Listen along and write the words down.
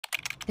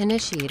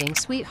Initiating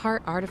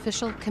Sweetheart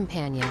Artificial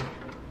Companion.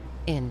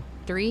 In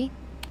 3,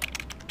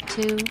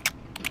 2,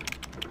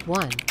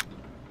 1.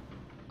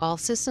 All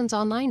systems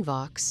online,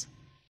 Vox.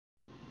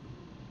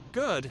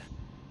 Good.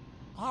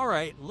 All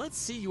right, let's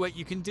see what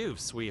you can do,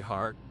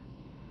 sweetheart.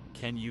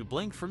 Can you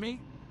blink for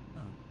me?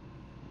 Oh.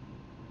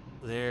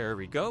 There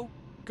we go.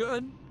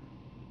 Good.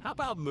 How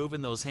about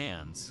moving those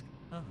hands?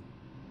 Oh.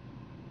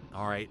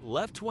 All right,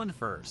 left one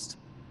first.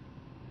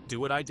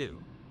 Do what I do.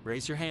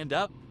 Raise your hand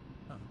up.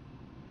 Oh.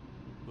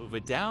 Move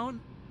it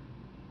down.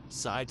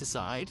 Side to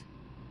side.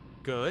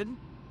 Good.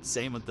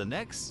 Same with the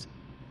next.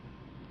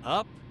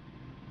 Up.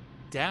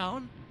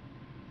 Down.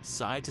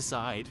 Side to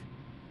side.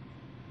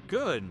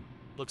 Good.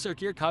 Looks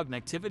like your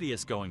connectivity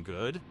is going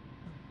good.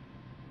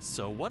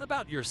 So what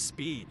about your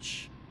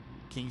speech?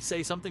 Can you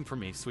say something for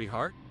me,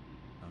 sweetheart?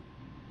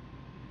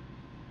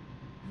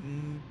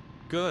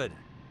 Good.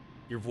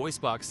 Your voice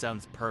box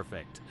sounds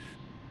perfect.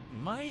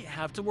 Might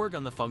have to work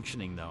on the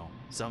functioning though.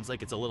 Sounds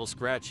like it's a little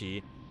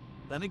scratchy.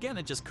 Then again,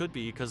 it just could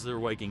be because they're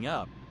waking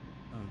up.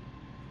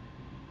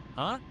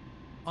 Huh?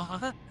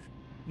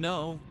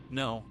 No.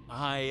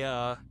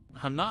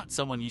 I'm not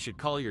someone you should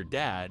call your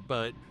dad,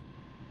 but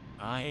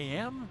I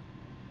am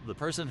the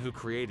person who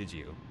created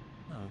you.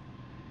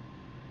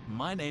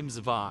 My name's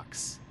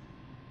Vox.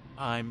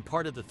 I'm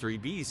part of the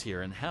 3Bs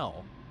here in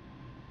Hell.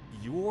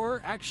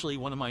 You're actually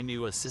one of my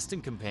new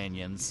assistant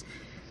companions.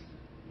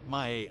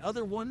 My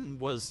other one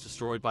was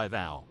destroyed by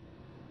Val.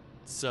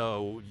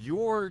 So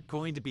you're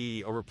going to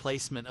be a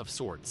replacement of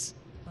sorts.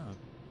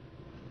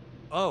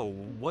 Oh,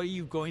 what are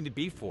you going to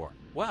be for?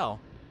 Well,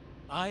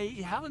 I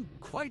haven't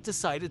quite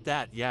decided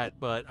that yet,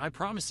 but I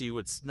promise you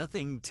it's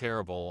nothing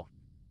terrible.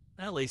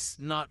 At least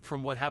not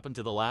from what happened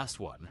to the last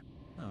one.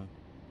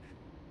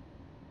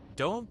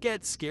 Don't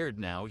get scared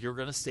now. You're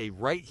gonna stay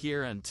right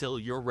here until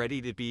you're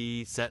ready to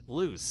be set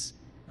loose.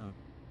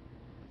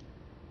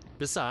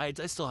 Besides,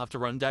 I still have to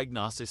run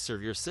diagnostics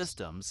of your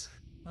systems.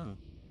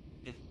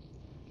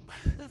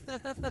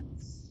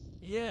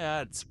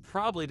 Yeah, it's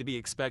probably to be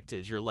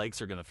expected. Your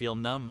legs are gonna feel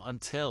numb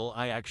until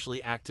I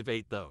actually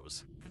activate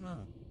those.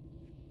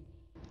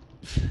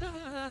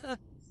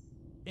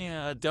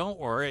 Yeah, don't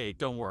worry.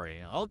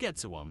 I'll get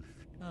to them.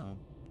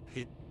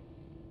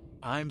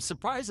 I'm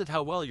surprised at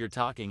how well you're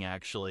talking,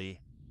 actually.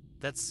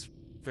 That's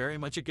very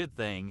much a good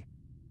thing.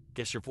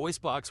 Guess your voice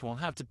box won't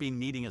have to be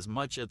needing as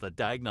much of the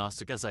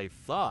diagnostic as I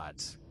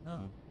thought.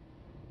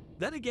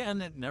 Then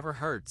again, it never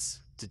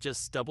hurts to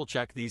just double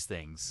check these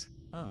things.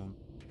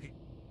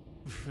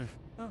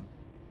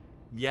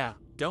 Yeah,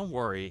 don't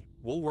worry.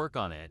 We'll work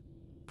on it.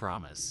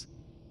 Promise.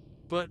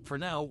 But for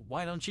now,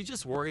 why don't you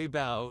just worry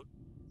about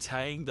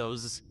tying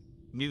those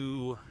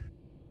new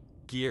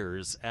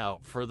gears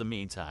out for the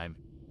meantime?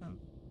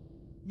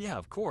 Yeah,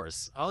 of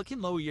course. I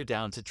can lower you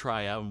down to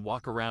try out and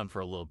walk around for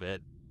a little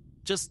bit.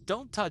 Just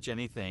don't touch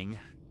anything.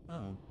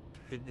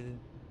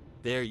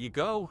 There you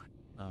go.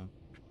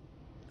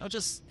 I'll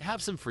just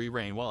have some free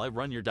rein while I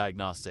run your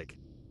diagnostic.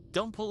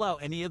 Don't pull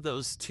out any of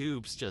those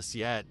tubes just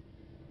yet.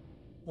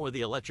 Or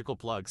the electrical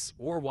plugs,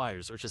 or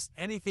wires, or just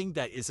anything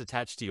that is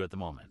attached to you at the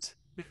moment.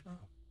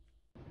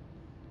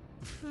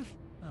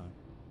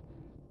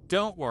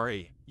 Don't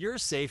worry, you're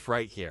safe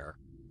right here.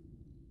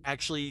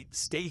 Actually,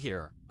 stay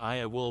here.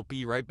 I will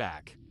be right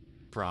back.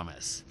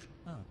 Promise.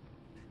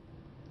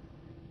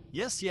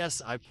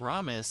 Yes, I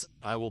promise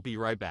I will be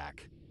right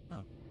back.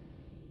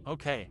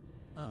 Okay.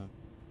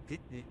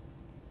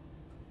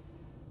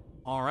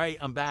 All right,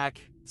 I'm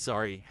back.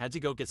 Sorry, had to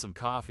go get some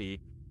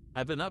coffee.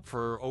 I've been up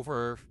for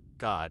over,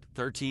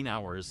 13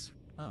 hours.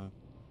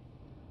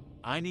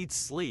 I need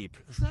sleep.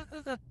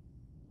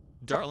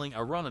 Darling,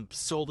 I run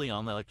solely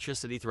on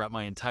electricity throughout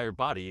my entire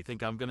body. You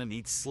think I'm gonna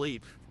need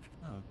sleep?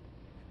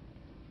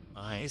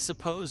 I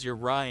suppose you're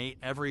right.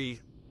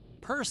 Every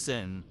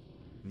person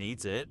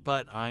needs it,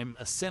 but I'm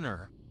a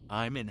sinner.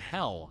 I'm in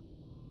hell.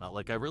 Not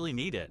like I really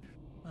need it.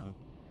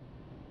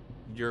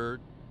 You're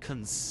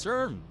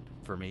concerned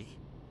for me?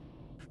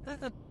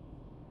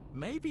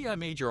 Maybe I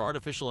made your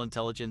artificial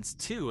intelligence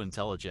too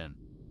intelligent.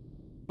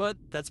 But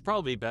that's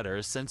probably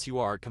better since you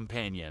are a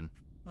companion.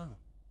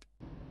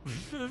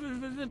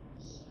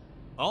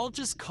 I'll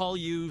just call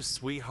you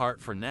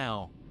sweetheart for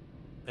now,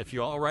 if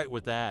you're alright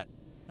with that.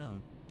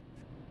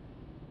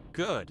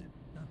 Good.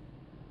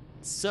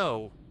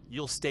 So,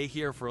 you'll stay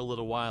here for a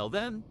little while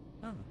then?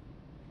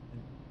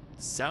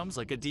 Sounds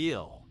like a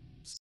deal.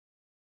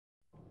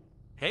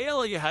 Hey,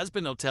 all you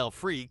has-been hotel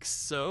freaks,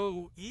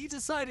 so he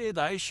decided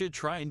I should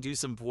try and do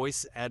some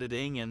voice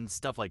editing and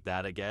stuff like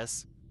that, I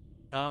guess.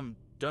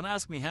 Don't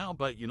ask me how,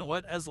 but you know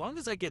what? As long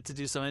as I get to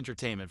do some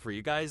entertainment for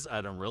you guys,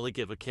 I don't really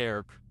give a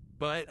care.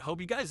 But hope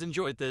you guys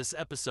enjoyed this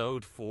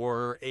episode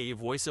for a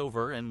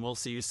voiceover, and we'll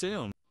see you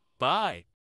soon. Bye!